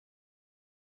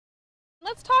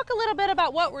let's talk a little bit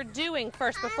about what we're doing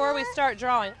first before we start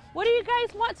drawing. What do you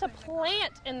guys want to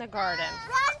plant in the garden?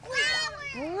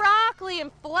 Broccoli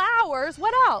and flowers.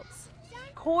 What else?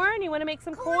 Corn? You want to make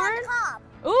some corn? Corn on the cob.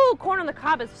 Ooh, corn on the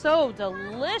cob is so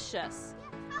delicious.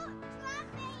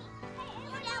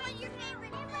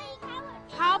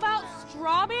 How about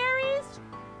strawberries?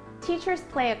 Teachers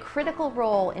play a critical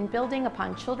role in building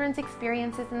upon children's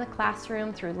experiences in the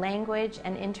classroom through language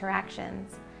and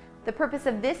interactions. The purpose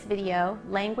of this video,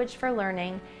 Language for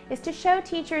Learning, is to show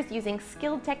teachers using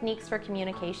skilled techniques for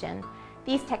communication.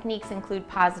 These techniques include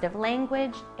positive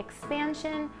language,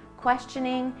 expansion,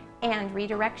 questioning, and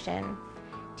redirection.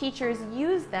 Teachers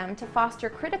use them to foster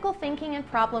critical thinking and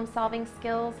problem-solving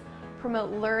skills,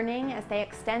 promote learning as they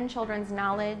extend children's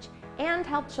knowledge, and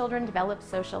help children develop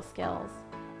social skills.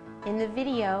 In the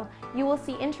video, you will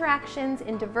see interactions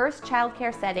in diverse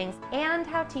childcare settings and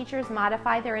how teachers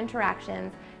modify their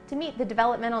interactions to meet the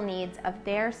developmental needs of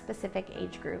their specific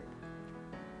age group.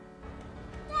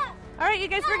 All right, you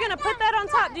guys, we're gonna put that on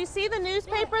top. Do you see the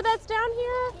newspaper that's down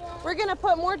here? We're gonna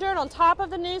put more dirt on top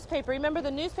of the newspaper. Remember,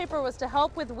 the newspaper was to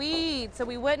help with weeds, so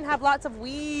we wouldn't have lots of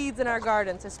weeds in our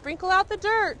garden. So sprinkle out the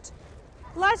dirt.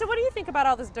 Elijah, what do you think about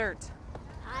all this dirt?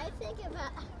 I think that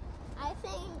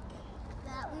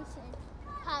we should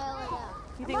pile it up.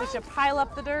 You think we should pile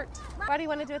up the dirt? Why do you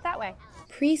want to do it that way?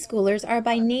 Preschoolers are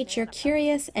by nature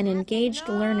curious and engaged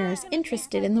learners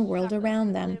interested in the world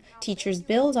around them. Teachers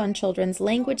build on children's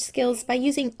language skills by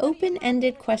using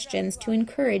open-ended questions to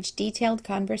encourage detailed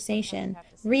conversation.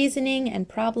 Reasoning and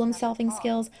problem-solving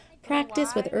skills,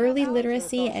 practice with early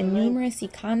literacy and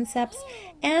numeracy concepts,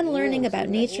 and learning about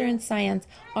nature and science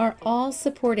are all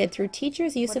supported through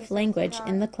teachers' use of language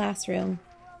in the classroom.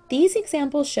 These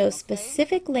examples show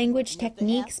specific language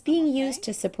techniques being used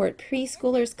to support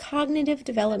preschoolers' cognitive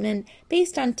development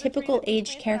based on typical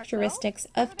age characteristics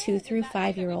of 2 through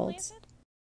 5-year-olds.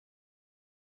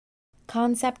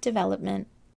 Concept development.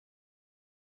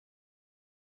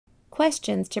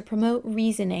 Questions to promote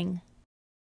reasoning.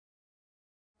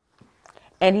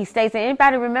 And he stays in,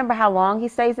 anybody remember how long he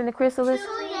stays in the chrysalis?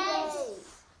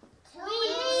 2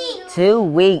 days. 2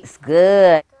 weeks,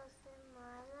 good.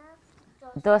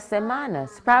 2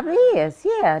 semanas, probably is,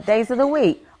 yeah, days of the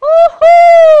week.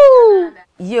 Woohoo!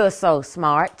 You're so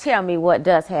smart. Tell me what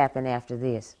does happen after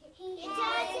this.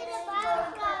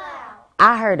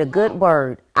 I heard a good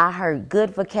word. I heard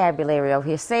good vocabulary over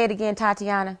here. Say it again,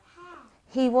 Tatiana.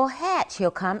 He will hatch. He'll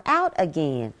come out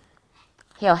again.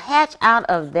 He'll hatch out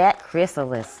of that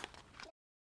chrysalis.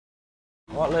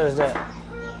 What letter is that?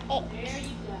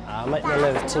 I'll make that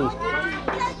letter T.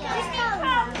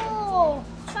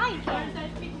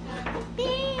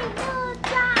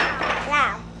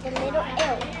 The little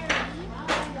L.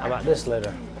 How about this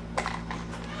letter?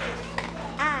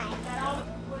 I.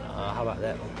 How about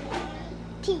that one?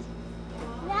 T.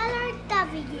 Letter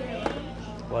W.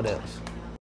 What else?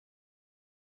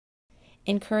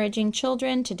 Encouraging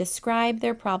children to describe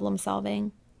their problem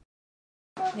solving.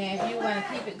 Now, if you want to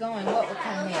keep it going, what will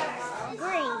come next?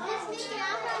 Green.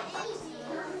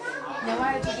 Now,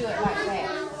 why did you do it like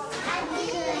that?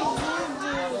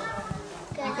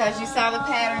 Because you saw the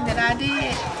pattern that I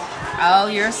did? Oh,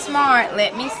 you're smart.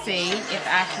 Let me see if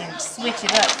I can switch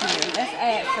it up here. Let's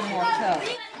add some more color.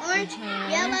 Orange,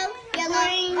 yellow,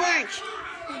 green, orange,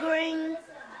 green,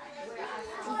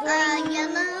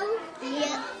 yellow.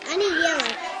 Yeah, I need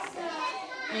yellow.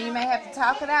 And you may have to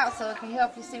talk it out so it can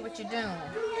help you see what you're doing.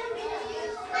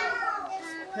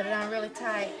 Put it on really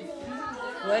tight.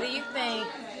 What do you think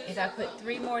if I put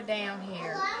 3 more down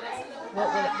here? What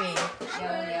will it be?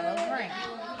 Yellow, yellow, green.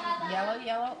 Yellow,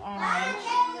 yellow, orange.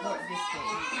 What would this be?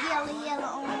 Yellow,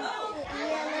 yellow, orange,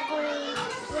 yellow, green,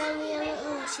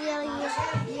 yellow,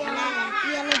 yellow, orange,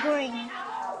 yellow, green.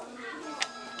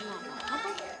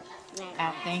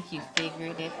 I think you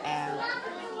figured it out.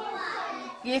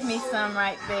 Give me some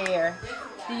right there.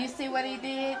 Do you see what he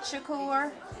did,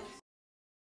 Shakur?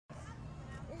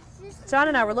 John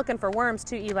and I were looking for worms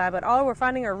too, Eli, but all we're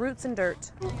finding are roots and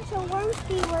dirt. So worms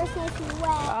be where it's nice and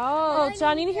wet. Oh,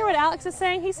 John, you hear what Alex is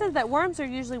saying? He says that worms are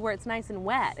usually where it's nice and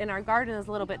wet, and our garden is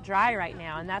a little bit dry right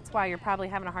now, and that's why you're probably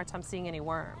having a hard time seeing any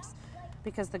worms,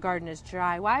 because the garden is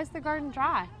dry. Why is the garden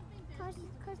dry? Because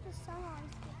the sun always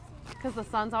gets it. Because the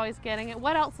sun's always getting it.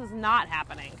 What else is not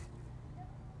happening?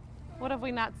 What have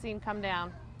we not seen come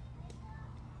down?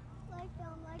 Like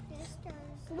this turns.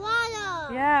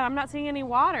 Water! Yeah, I'm not seeing any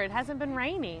water. It hasn't been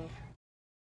raining.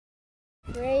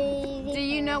 Crazy. Do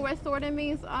you know what sorting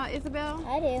means, Isabel?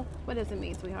 I do. What does it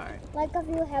mean, sweetheart? Like if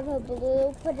you have a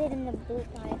blue, put it in the blue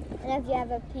pie. And if you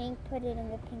have a pink, put it in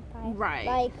the pink pie. Right.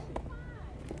 Like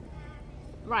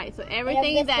Right, so And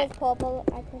everything if this that... was purple,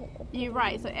 I put it. You're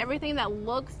right, so everything that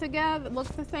looks together,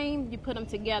 looks the same, you put them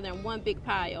together in one big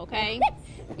pile, okay?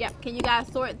 Yep, can you guys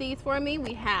sort these for me?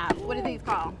 We have, what are these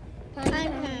called?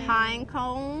 Pine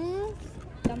cones.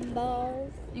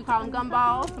 Gumballs. You call them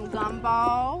gumballs, some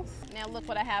gumballs. Now look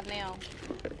what I have now.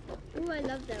 Ooh, I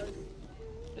love those.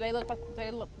 Do they look like, do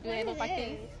they look like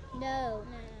these? No.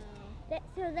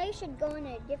 So they should go in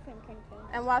a different container.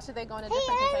 And why should they go in a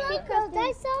different container? Because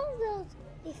I saw those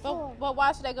before. Well,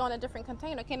 why should they go in a different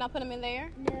container? Can I put them in there?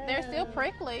 No. They're still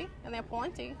prickly and they're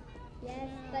pointy. Yes,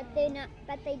 but they're not.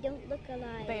 But they don't look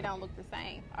alike. They don't look the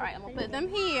same. All right, I'm gonna put them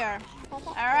here. All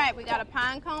right, we got a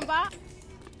pine cone box.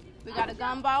 We got a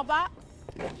gumball box.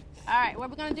 All right, what are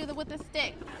we gonna do with the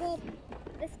stick? Well,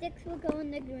 the sticks will go in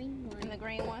the green one. In the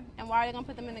green one. And why are they gonna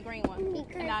put them in the green one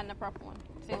Because- and not in the purple one?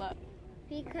 See, look,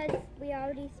 Because we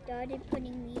already started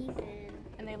putting these in.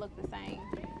 and they look the same.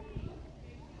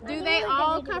 Do they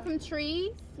all come from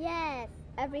trees? Yes,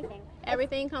 everything.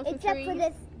 Everything comes from Except trees.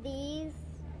 for these.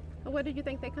 Where did you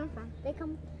think they come from? They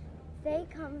come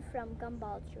from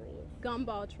gumball trees.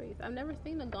 Gumball trees. I've never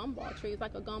seen a gumball tree. It's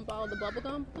like a gumball, the bubble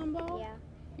gum gumball. Yeah.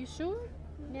 You sure?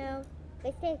 No,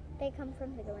 they say they come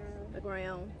from the ground. The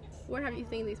ground. Where have you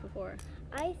seen these before?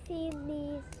 I seen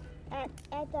these at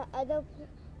the other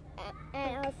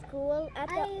at our school at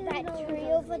that tree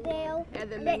over there. At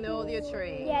the magnolia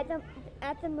tree. Yeah,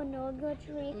 at the magnolia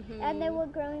tree, and they were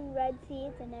growing red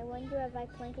seeds, and I wonder if I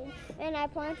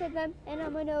planted them, and a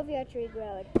magnolia tree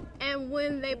grew. And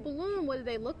when they bloom, what do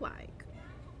they look like?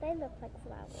 They look like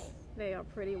flowers. They are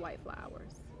pretty white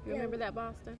flowers. You remember that,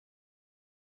 Boston?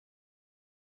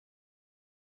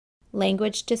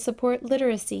 Language to support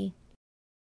literacy.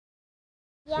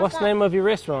 What's the name of your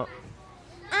restaurant?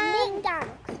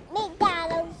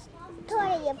 McDonald's.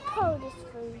 Totally Polish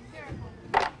food.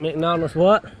 McDonald's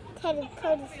what? Totally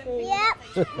Polish food.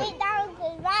 Yep. McDonald's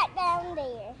is right down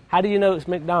there. How do you know it's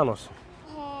McDonald's?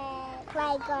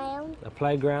 Playground. A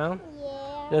playground?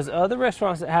 Yeah. There's other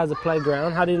restaurants that has a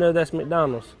playground. How do you know that's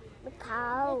McDonald's?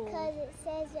 Because it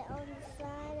says it on the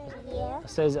side of here. It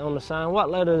says it on the sign. What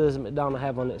letter does McDonald's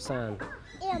have on that sign?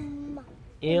 M.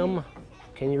 M?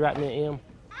 Can you write me an M?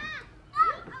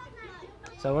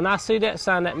 So when I see that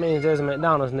sign, that means there's a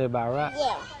McDonald's nearby, right?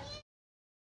 Yeah.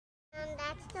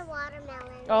 That's the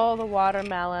watermelon. Oh, the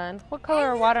watermelon. What color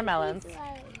are watermelons?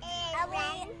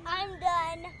 I'm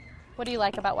done. What do you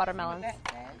like about watermelons?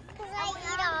 Because I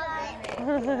eat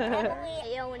all of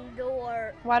it.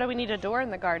 Door. Why do we need a door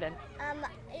in the garden?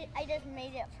 I just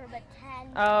made it for the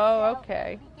 10. Oh,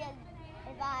 okay. Because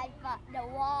if I thought the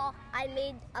wall, I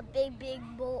made a big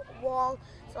wall,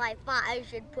 so I thought I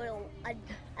should put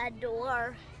a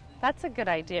door. That's a good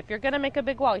idea. If you're going to make a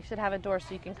big wall, you should have a door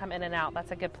so you can come in and out.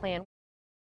 That's a good plan.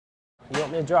 You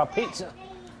want me to draw pizza?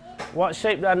 What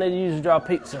shape do I need to use to draw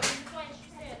pizza?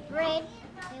 Red.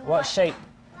 What shape?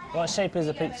 What shape is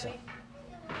a pizza?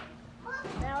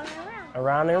 Round and round.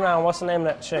 Around and around. What's the name of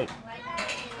that shape?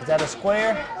 Is that a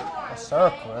square? A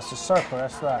circle. That's a circle.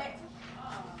 That's right.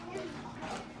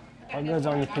 What goes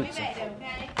on your pizza?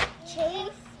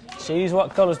 Cheese. Cheese.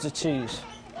 What color's the cheese?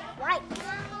 White.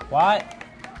 White.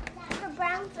 The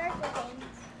brown circle things.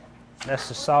 That's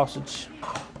the sausage.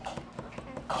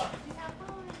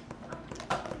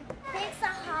 Pizza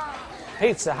Hut.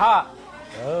 Pizza Hot.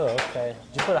 Oh, okay.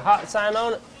 Did you put a hot sign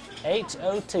on it?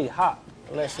 H-O-T, hot.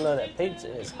 Let's know that pizza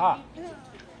is hot.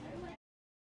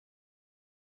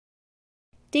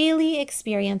 Daily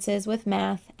experiences with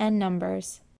math and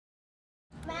numbers.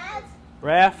 Math.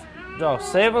 Raph, draw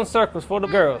 7 circles for the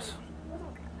girls.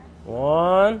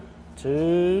 1,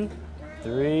 2,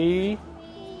 3.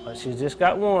 Oh, she's just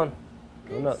got 1.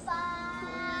 Go up.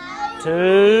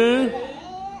 2.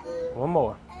 1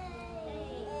 more.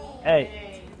 8.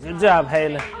 Good job,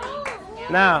 Haley.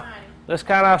 Now, let's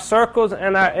count our circles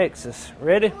and our X's.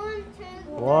 Ready?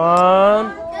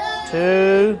 1,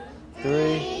 2,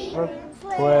 3,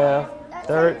 12,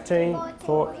 13,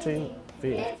 14,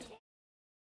 15.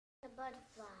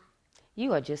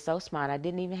 You are just so smart. I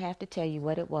didn't even have to tell you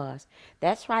what it was.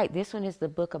 That's right. This one is the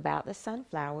book about the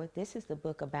sunflower. This is the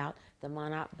book about the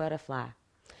monarch butterfly.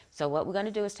 So what we're going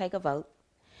to do is take a vote.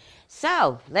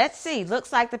 So let's see.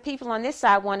 Looks like the people on this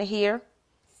side want to hear.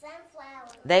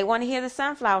 Sunflower. They want to hear the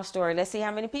sunflower story. Let's see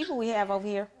how many people we have over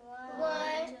here.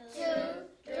 1,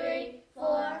 2, 3,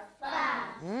 4,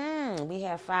 5. We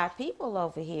have 5 people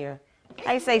over here.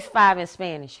 How you say 5 in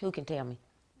Spanish? Who can tell me?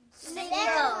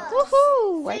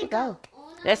 Woohoo! Way to go.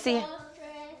 Let's see.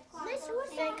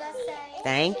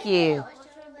 Thank you.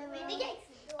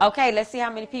 Okay, let's see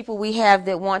how many people we have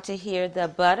that want to hear the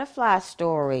butterfly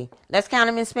story. Let's count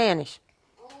them in Spanish.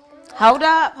 Hold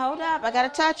up. I gotta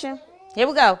touch him. Here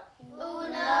we go.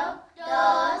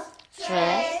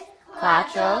 Tres,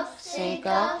 cuatro,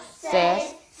 cinco,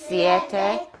 seis,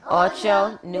 siete,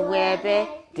 ocho, nueve,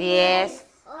 diez,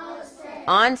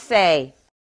 once.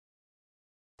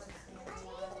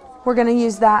 We're going to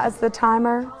use that as the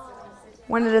timer.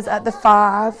 When it is at the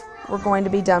 5, we're going to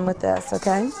be done with this,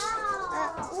 okay?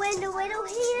 When the little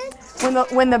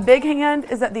hand? When the big hand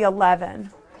is at the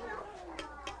 11.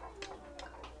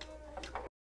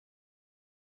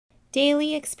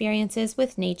 Daily experiences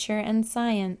with nature and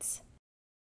science.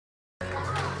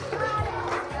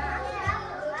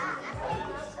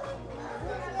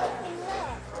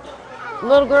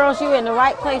 Little girls, you're in the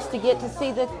right place to get to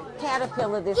see the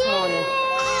caterpillar this morning.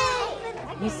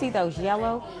 You see those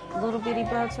yellow little bitty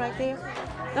bugs right there?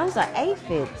 Those are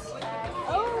aphids.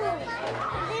 Oh,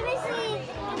 let me see.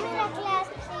 Give me that glass,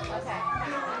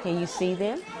 please. Can you see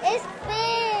them? It's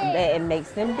big. It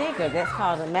makes them bigger. That's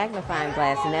called a magnifying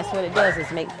glass, and that's what it does, is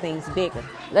make things bigger.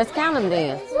 Let's count them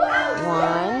then.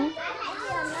 1,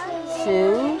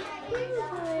 2,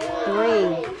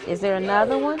 3. Is there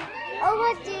another one?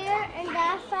 Over there and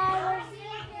that side.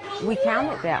 We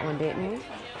counted that one, didn't we?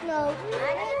 No.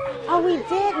 Oh, we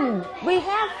didn't. We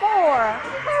have 4.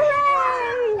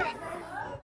 Hooray!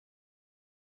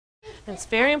 It's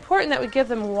very important that we give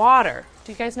them water.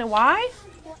 Do you guys know why?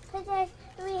 Because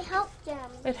we help them.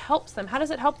 It helps them. How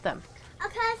does it help them?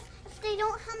 Because if they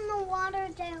don't have no water,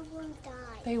 they will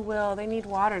die. They will. They need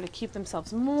water to keep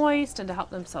themselves moist and to help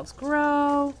themselves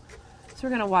grow. So we're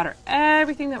going to water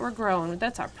everything that we're growing.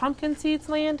 That's our pumpkin seeds,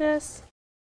 Landis.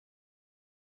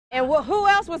 And who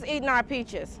else was eating our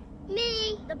peaches?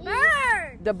 Me. The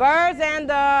bird. The birds and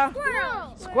the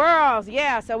Squirrels. squirrels.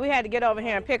 Yeah, so we had to get over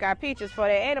here and pick our peaches before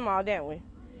they ate them all, didn't we?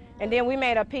 And then we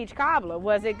made a peach cobbler.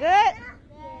 Was it good?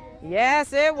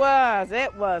 Yes, it was.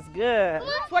 It was good.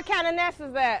 What kind of nest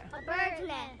is that? A bird's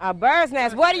nest. A bird's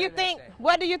nest. What do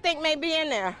you think may be in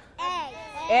there? Eggs.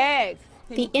 Eggs.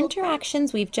 The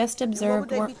interactions we've just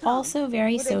observed were also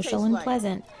very social and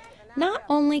pleasant. Not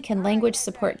only can language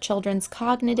support children's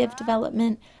cognitive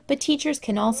development, but teachers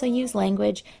can also use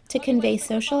language to convey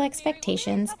social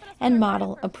expectations and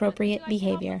model appropriate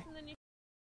behavior.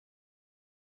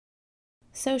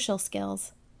 Social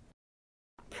skills.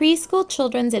 Preschool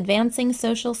children's advancing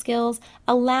social skills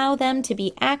allow them to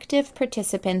be active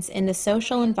participants in the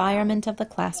social environment of the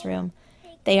classroom.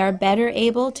 They are better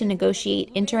able to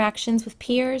negotiate interactions with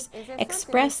peers,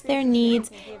 express their needs,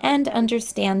 and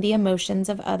understand the emotions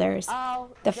of others.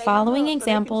 The following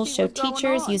examples show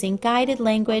teachers using guided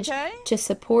language to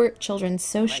support children's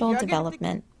social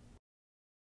development.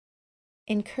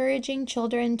 Encouraging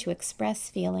children to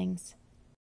express feelings.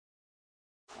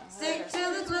 Stick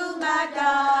to the glue, my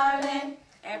darling.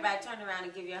 Everybody turn around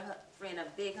and give your friend a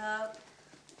big hug.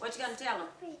 What you gonna tell them?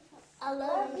 I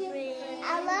love you, friend.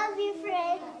 I love you,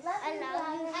 friend. I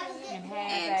love you,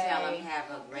 friend. And tell them have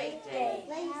a great day.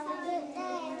 Have a good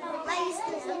day.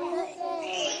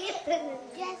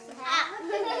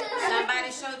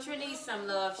 Somebody show Trinise some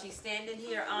love. She's standing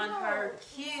here on her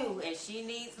cue and she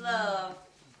needs love.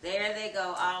 There they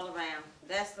go all around.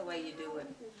 That's the way you do it.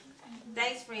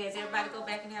 Thanks, friends. Everybody go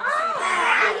back and have a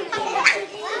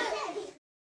seat.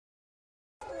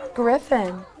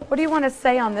 Griffin, what do you want to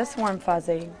say on this warm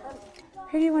fuzzy?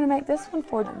 Who do you want to make this one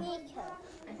for?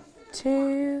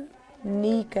 To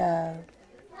Nico.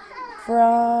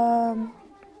 From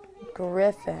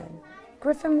Griffin.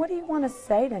 Griffin, what do you want to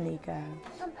say to Nico?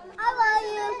 I love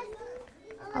you.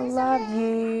 I love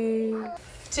you.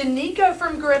 To Nico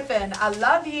from Griffin, I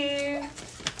love you.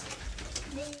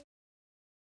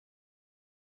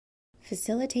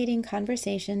 Facilitating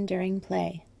conversation during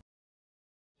play.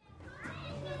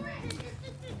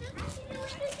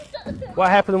 What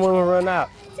happened when we run out?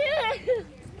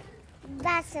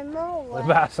 Buy some more. We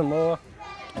buy some more.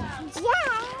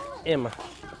 Yeah. Emma,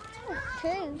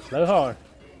 Two. slow hard.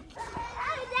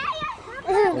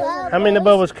 How many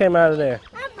bubbles came out of there?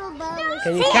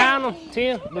 Can you count them?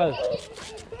 10? Blow.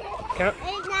 Count.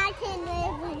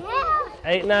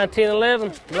 8, 9, 10,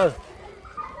 11. Blow.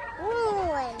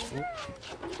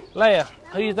 Leia,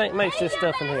 who do you think makes this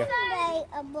stuff in here?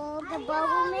 The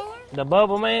bubble man. The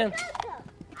Bubble Man?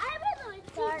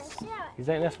 You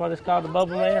think that's what it's called, the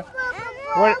Bubble Man?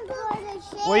 Where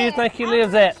do you think he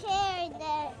lives at?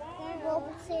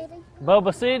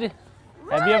 Bubble City?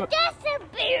 Have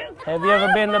you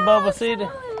ever been to Bubble City?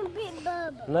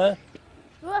 No?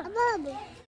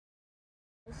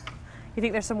 You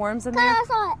think there's some worms in there?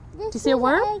 Do you see a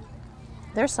worm?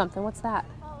 There's something. What's that?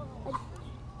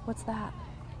 What's that?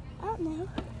 I don't know.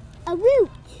 A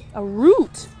root. A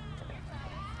root.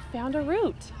 Found a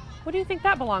root. What do you think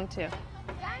that belonged to? It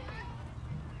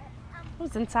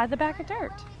was inside the bag of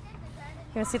dirt.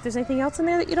 You want to see if there's anything else in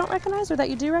there that you don't recognize or that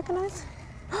you do recognize?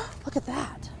 Look at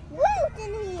that. Fruit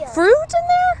in here. Fruit in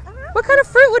there? What kind of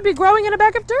fruit would be growing in a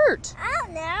bag of dirt? I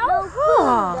don't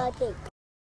know.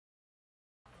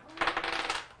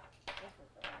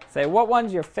 Say, what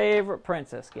one's your favorite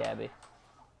princess, Gabby?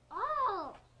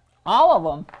 Oh. All of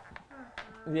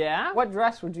them? Yeah? What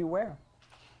dress would you wear?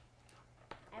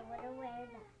 I wouldn't wear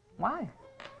that. Why?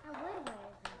 I would wear that.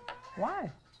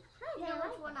 Why? You know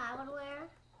which one I would wear?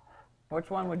 Which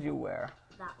one would you wear?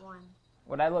 That one.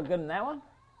 Would I look good in that one?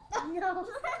 No.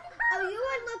 Oh, you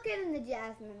would look good in the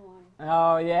jasmine one.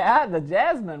 Oh, yeah? The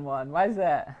jasmine one. Why is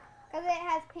that? Because it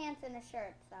has pants and a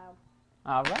shirt, so.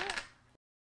 All right.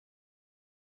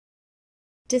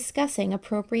 Discussing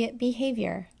appropriate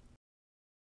behavior.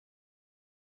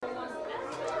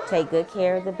 Take good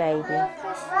care of the baby.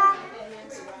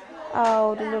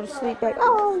 Oh, the little sweet baby.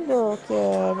 Oh, look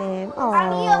at him.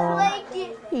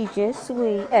 Oh, he's just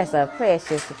sweet. That's a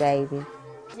precious baby.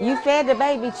 You fed the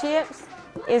baby chips?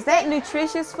 Is that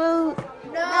nutritious food?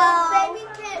 No, baby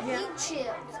can't eat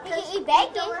chips. He can eat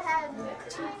bacon.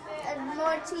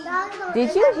 More teeth.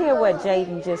 Did you hear what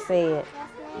Jaden just said?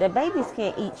 The babies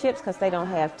can't eat chips because they don't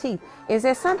have teeth. Is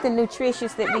there something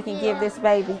nutritious that we can give this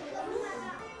baby?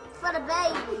 For the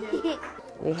baby.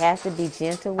 We have to be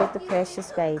gentle with the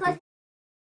precious baby.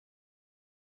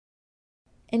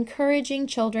 Encouraging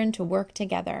children to work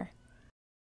together.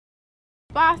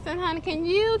 Boston, honey, can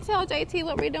you tell JT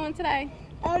what we're doing today?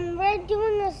 We're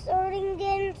doing a sorting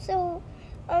game, so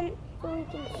we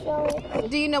can show it.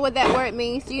 Do you know what that word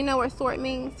means? Do you know what sort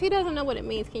means? He doesn't know what it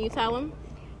means. Can you tell him?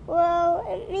 Well,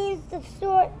 it means to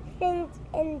sort things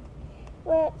and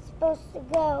where it's supposed to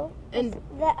go. And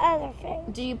The other thing.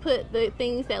 do you put the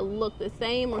things that look the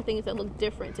same or things that look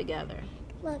different together?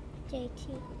 Look, JT.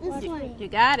 This one. You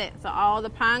got it. So all the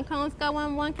pine cones go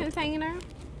in one container,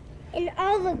 And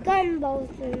all the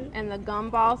gumballs in. and the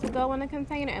gumballs will go in the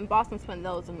container, and Boston's putting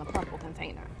those in the purple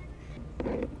container.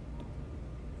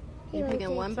 You're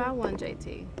picking one by one,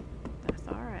 JT. That's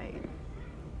all right.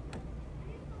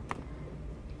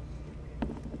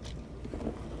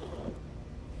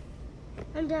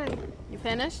 I'm done. You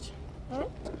finished? Huh?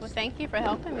 Well, thank you for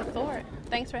helping me sort.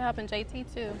 Thanks for helping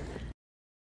JT too.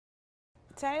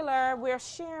 Taylor, we're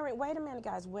sharing. Wait a minute,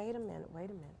 guys. Wait a minute.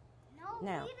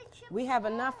 Now, we have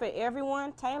enough for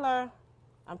everyone. Taylor,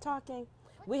 I'm talking.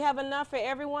 We have enough for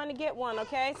everyone to get one,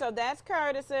 okay? So that's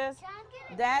Curtis's.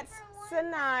 That's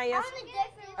Sanaya's.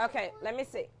 Okay, let me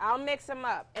see. I'll mix them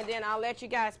up, and then I'll let you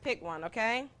guys pick one,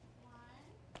 okay?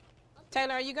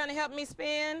 Taylor, are you going to help me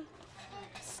spin?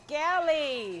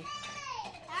 Skelly.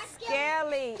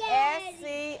 Skelly.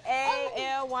 S-C-A-L-Y.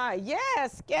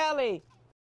 Yes, Skelly.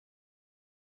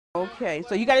 Okay,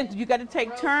 so you gotta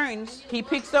take turns. He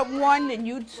picks up one, then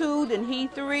you two, then he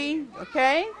three.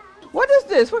 Okay. What is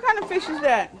this? What kind of fish is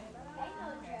that?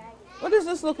 What does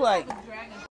this look like?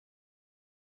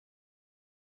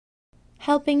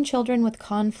 Helping children with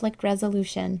conflict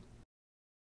resolution.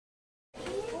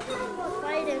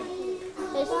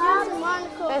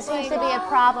 There seems to be a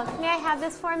problem. May I have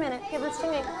this for a minute? Give this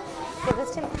to me. Give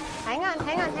this to me. Hang on.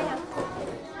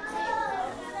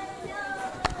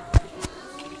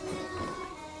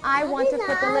 I want to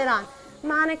put the lid on.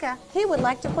 Monica, he would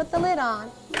like to put the lid on.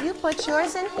 You put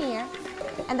yours in here,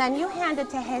 and then you hand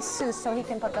it to Jesus so he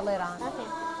can put the lid on. Okay.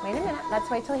 Wait a minute. Let's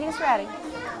wait till he's ready.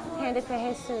 Hand it to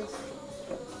Jesus.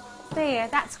 There.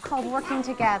 That's called working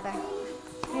together.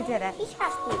 You did it. He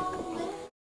has to.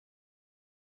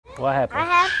 What happened? I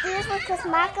have this one because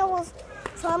Micah was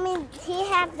telling me he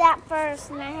had that first,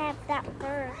 and I have that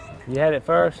first. You had it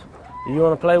first? You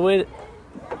want to play with it?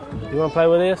 You want to play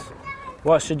with this?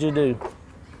 What should you do?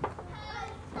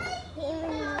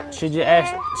 Should you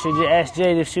ask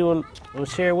Jade if she will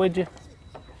share with you?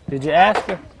 Did you ask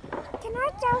her? Can I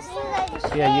draw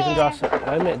some? Yeah, you can draw some. Wait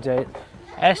a minute, Jade.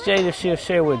 Ask Jade if she'll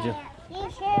share with you.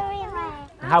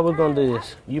 How we gonna do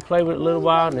this? You play with it a little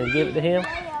while and then give it to him,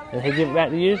 and he give it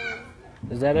back to you.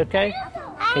 Is that okay?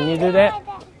 Can you do that?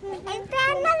 Is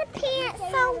that another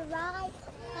pencil?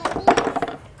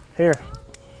 Here.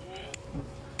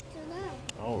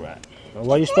 All right. Well,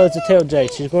 what are you supposed to tell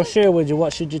Jade? She's gonna share with you.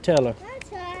 What should you tell her?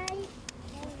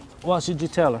 What should you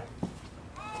tell her?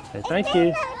 Say thank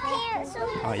you.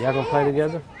 All right, y'all gonna play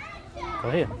together? Go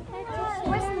ahead.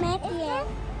 Where's Mackie at?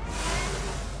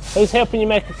 Who's helping you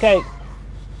make a cake?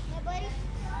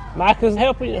 Micah's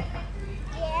helping you.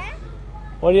 Yeah.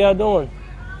 What are y'all doing?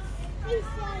 He's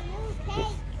selling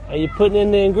cake. Are you putting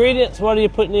in the ingredients? What are you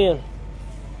putting in?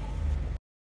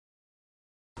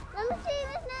 Let me see,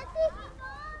 Miss Nancy.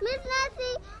 Miss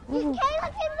Nancy,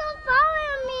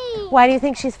 Why do you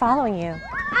think she's following you? I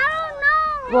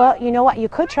don't know. Well, you know what? You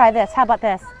could try this. How about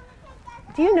this?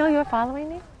 Do you know you're following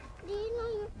me? Do you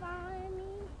know you're following me?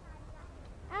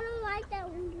 I don't like that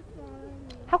when you're following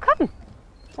me. How come?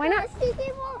 Why not? I see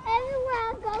people everywhere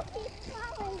I go keep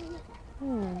following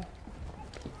me.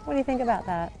 What do you think about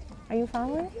that? Are you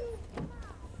following?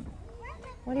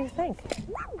 What do you think?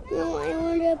 No, I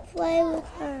want to play with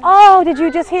her. Oh, did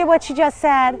you just hear what she just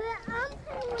said?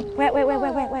 But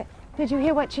I'm Wait. Did you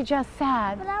hear what she just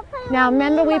said? But I'm playing Now with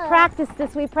remember, we Mila.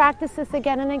 practiced this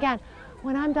again and again.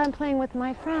 When I'm done playing with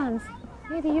my friends,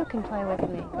 maybe you can play with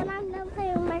me. When I'm done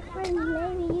playing with my friends,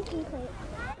 maybe you can play.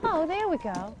 Oh, there we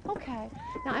go. Okay.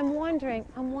 Now I'm wondering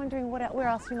where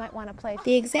else you might want to play.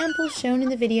 The examples shown in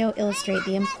the video illustrate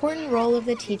the important role of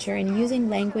the teacher in using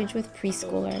language with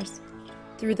preschoolers.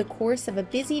 Through the course of a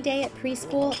busy day at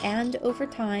preschool and over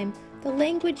time, the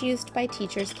language used by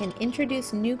teachers can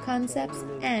introduce new concepts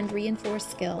and reinforce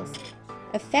skills.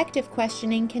 Effective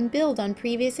questioning can build on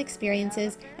previous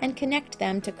experiences and connect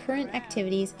them to current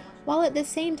activities while at the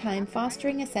same time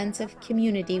fostering a sense of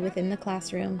community within the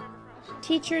classroom.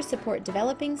 Teachers support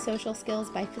developing social skills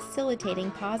by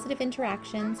facilitating positive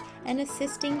interactions and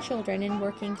assisting children in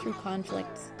working through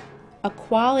conflicts. A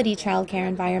quality childcare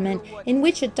environment in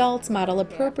which adults model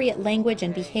appropriate language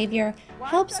and behavior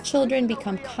helps children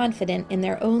become confident in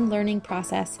their own learning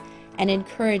process and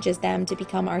encourages them to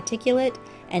become articulate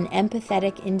and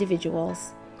empathetic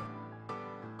individuals.